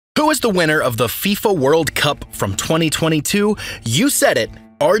Who is the winner of the FIFA World Cup from 2022? You said it,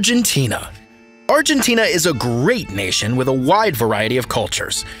 Argentina. Argentina is a great nation with a wide variety of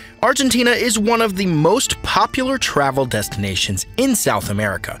cultures. Argentina is one of the most popular travel destinations in South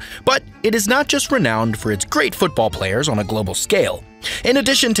America, but it is not just renowned for its great football players on a global scale. In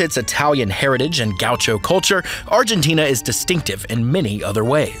addition to its Italian heritage and gaucho culture, Argentina is distinctive in many other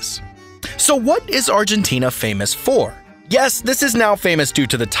ways. So what is Argentina famous for? Yes, this is now famous due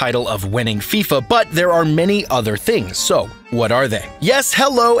to the title of winning FIFA, but there are many other things, so what are they? Yes,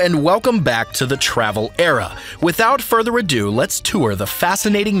 hello and welcome back to the travel era. Without further ado, let's tour the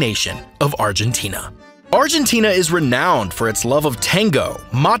fascinating nation of Argentina. Argentina is renowned for its love of tango,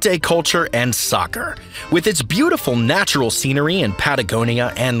 mate culture, and soccer. With its beautiful natural scenery in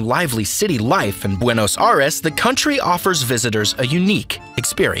Patagonia and lively city life in Buenos Aires, the country offers visitors a unique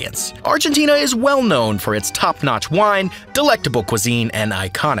experience. Argentina is well known for its top-notch wine, delectable cuisine, and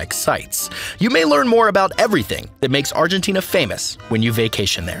iconic sights. You may learn more about everything that makes Argentina famous when you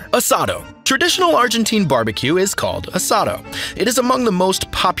vacation there. Asado. Traditional Argentine barbecue is called asado. It is among the most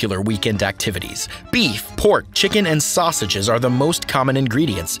popular weekend activities. Beef, pork, chicken, and sausages are the most common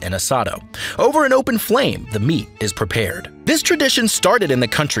ingredients in asado. Over an open flame, the meat is prepared. This tradition started in the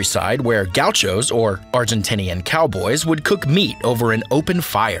countryside where gauchos, or Argentinian cowboys, would cook meat over an open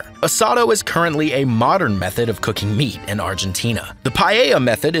fire. Asado is currently a modern method of cooking meat in Argentina. The paella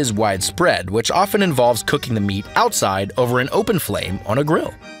method is widespread, which often involves cooking the meat outside over an open flame on a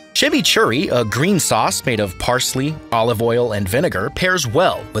grill. Chimichurri, a green sauce made of parsley, olive oil, and vinegar, pairs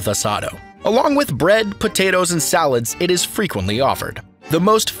well with asado. Along with bread, potatoes, and salads, it is frequently offered. The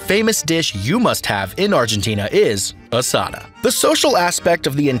most famous dish you must have in Argentina is asada. The social aspect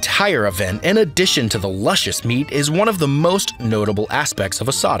of the entire event, in addition to the luscious meat, is one of the most notable aspects of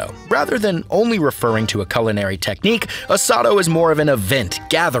asado. Rather than only referring to a culinary technique, asado is more of an event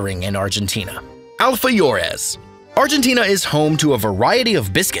gathering in Argentina. Alfajores. Argentina is home to a variety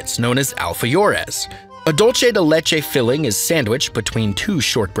of biscuits known as alfajores. A dulce de leche filling is sandwiched between two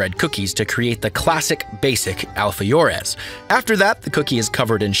shortbread cookies to create the classic, basic alfajores. After that, the cookie is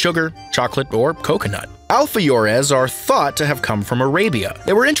covered in sugar, chocolate, or coconut. Alfajores are thought to have come from Arabia.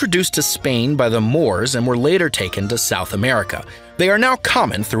 They were introduced to Spain by the Moors and were later taken to South America. They are now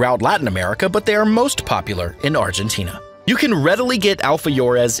common throughout Latin America, but they are most popular in Argentina. You can readily get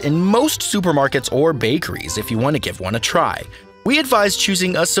alfajores in most supermarkets or bakeries if you want to give one a try. We advise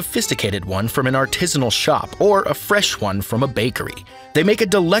choosing a sophisticated one from an artisanal shop or a fresh one from a bakery. They make a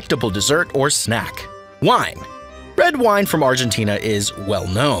delectable dessert or snack. Wine. Red wine from Argentina is well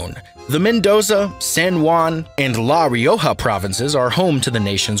known. The Mendoza, San Juan, and La Rioja provinces are home to the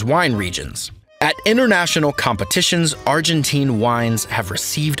nation's wine regions. At international competitions, Argentine wines have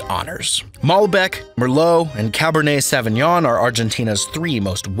received honors. Malbec, Merlot, and Cabernet Sauvignon are Argentina's three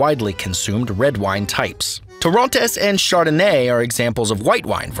most widely consumed red wine types. Torrontés and Chardonnay are examples of white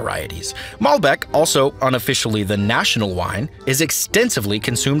wine varieties. Malbec, also unofficially the national wine, is extensively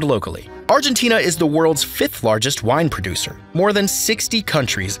consumed locally. Argentina is the world's fifth largest wine producer. More than 60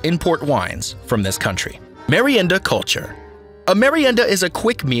 countries import wines from this country. Merienda culture. A merienda is a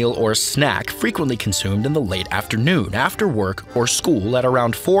quick meal or snack frequently consumed in the late afternoon after work or school at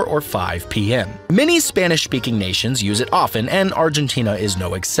around 4 or 5 p.m. Many Spanish-speaking nations use it often, and Argentina is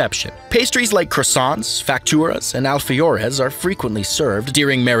no exception. Pastries like croissants, facturas, and alfajores are frequently served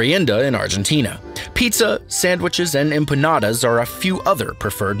during merienda in Argentina. Pizza, sandwiches, and empanadas are a few other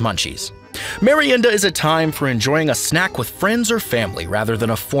preferred munchies. Merienda is a time for enjoying a snack with friends or family rather than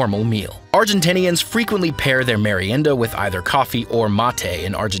a formal meal. Argentinians frequently pair their merienda with either coffee or mate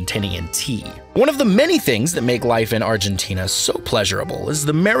in Argentinian tea. One of the many things that make life in Argentina so pleasurable is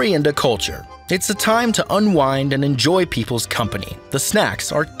the merienda culture. It's a time to unwind and enjoy people's company. The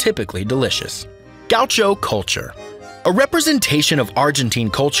snacks are typically delicious. Gaucho culture. A representation of Argentine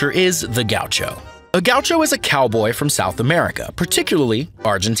culture is the gaucho. A gaucho is a cowboy from South America, particularly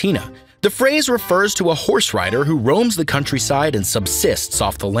Argentina. The phrase refers to a horse rider who roams the countryside and subsists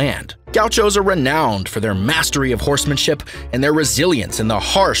off the land. Gauchos are renowned for their mastery of horsemanship and their resilience in the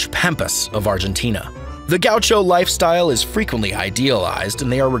harsh pampas of Argentina. The gaucho lifestyle is frequently idealized,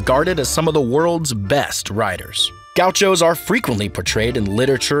 and they are regarded as some of the world's best riders. Gauchos are frequently portrayed in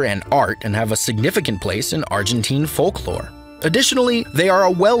literature and art and have a significant place in Argentine folklore. Additionally, they are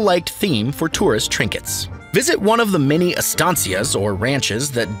a well-liked theme for tourist trinkets. Visit one of the many estancias or ranches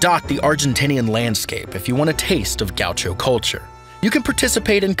that dot the Argentinian landscape if you want a taste of gaucho culture. You can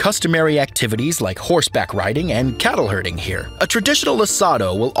participate in customary activities like horseback riding and cattle herding here. A traditional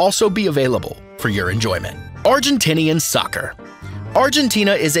asado will also be available for your enjoyment. Argentinian soccer.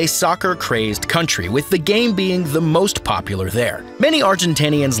 Argentina is a soccer-crazed country, with the game being the most popular there. Many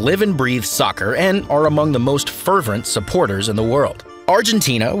Argentinians live and breathe soccer and are among the most fervent supporters in the world.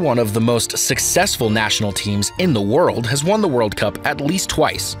 Argentina, one of the most successful national teams in the world, has won the World Cup at least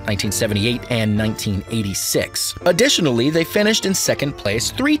twice, 1978 and 1986. Additionally, they finished in second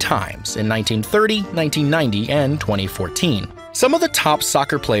place 3 times, in 1930, 1990, and 2014. Some of the top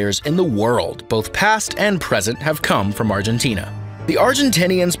soccer players in the world, both past and present, have come from Argentina. The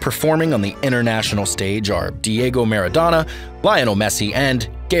Argentinians performing on the international stage are Diego Maradona, Lionel Messi, and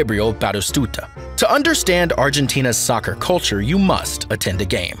Gabriel Batistuta. To understand Argentina's soccer culture, you must attend a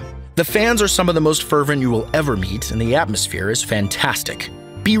game. The fans are some of the most fervent you will ever meet, and the atmosphere is fantastic.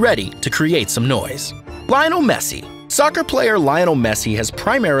 Be ready to create some noise. Lionel Messi. Soccer player Lionel Messi has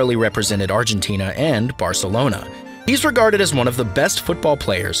primarily represented Argentina and Barcelona. He's regarded as one of the best football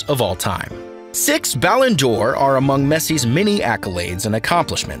players of all time. 6 Ballon d'Or are among Messi's many accolades and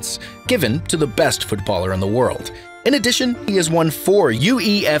accomplishments, given to the best footballer in the world. In addition, he has won 4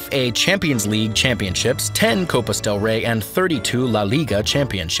 UEFA Champions League championships, 10 Copas del Rey, and 32 La Liga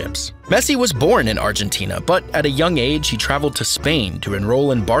championships. Messi was born in Argentina, but at a young age he traveled to Spain to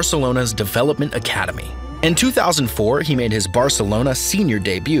enroll in Barcelona's Development Academy. In 2004, he made his Barcelona senior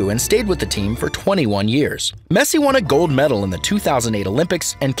debut and stayed with the team for 21 years. Messi won a gold medal in the 2008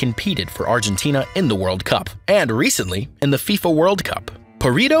 Olympics and competed for Argentina in the World Cup, and recently in the FIFA World Cup.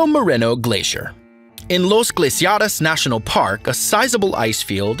 Perito Moreno Glacier. In Los Glaciares National Park, a sizable ice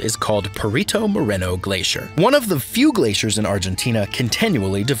field is called Perito Moreno Glacier. One of the few glaciers in Argentina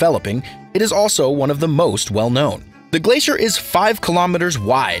continually developing, it is also one of the most well-known. The glacier is 5 kilometers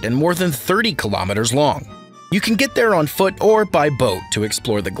wide and more than 30 kilometers long. You can get there on foot or by boat to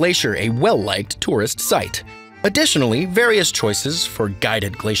explore the glacier, a well-liked tourist site. Additionally, various choices for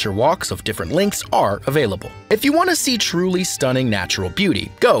guided glacier walks of different lengths are available. If you want to see truly stunning natural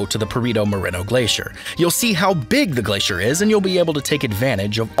beauty, go to the Perito Moreno Glacier. You'll see how big the glacier is and you'll be able to take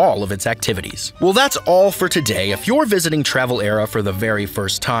advantage of all of its activities. Well, that's all for today. If you're visiting Travel Era for the very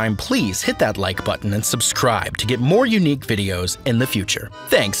first time, please hit that like button and subscribe to get more unique videos in the future.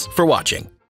 Thanks for watching.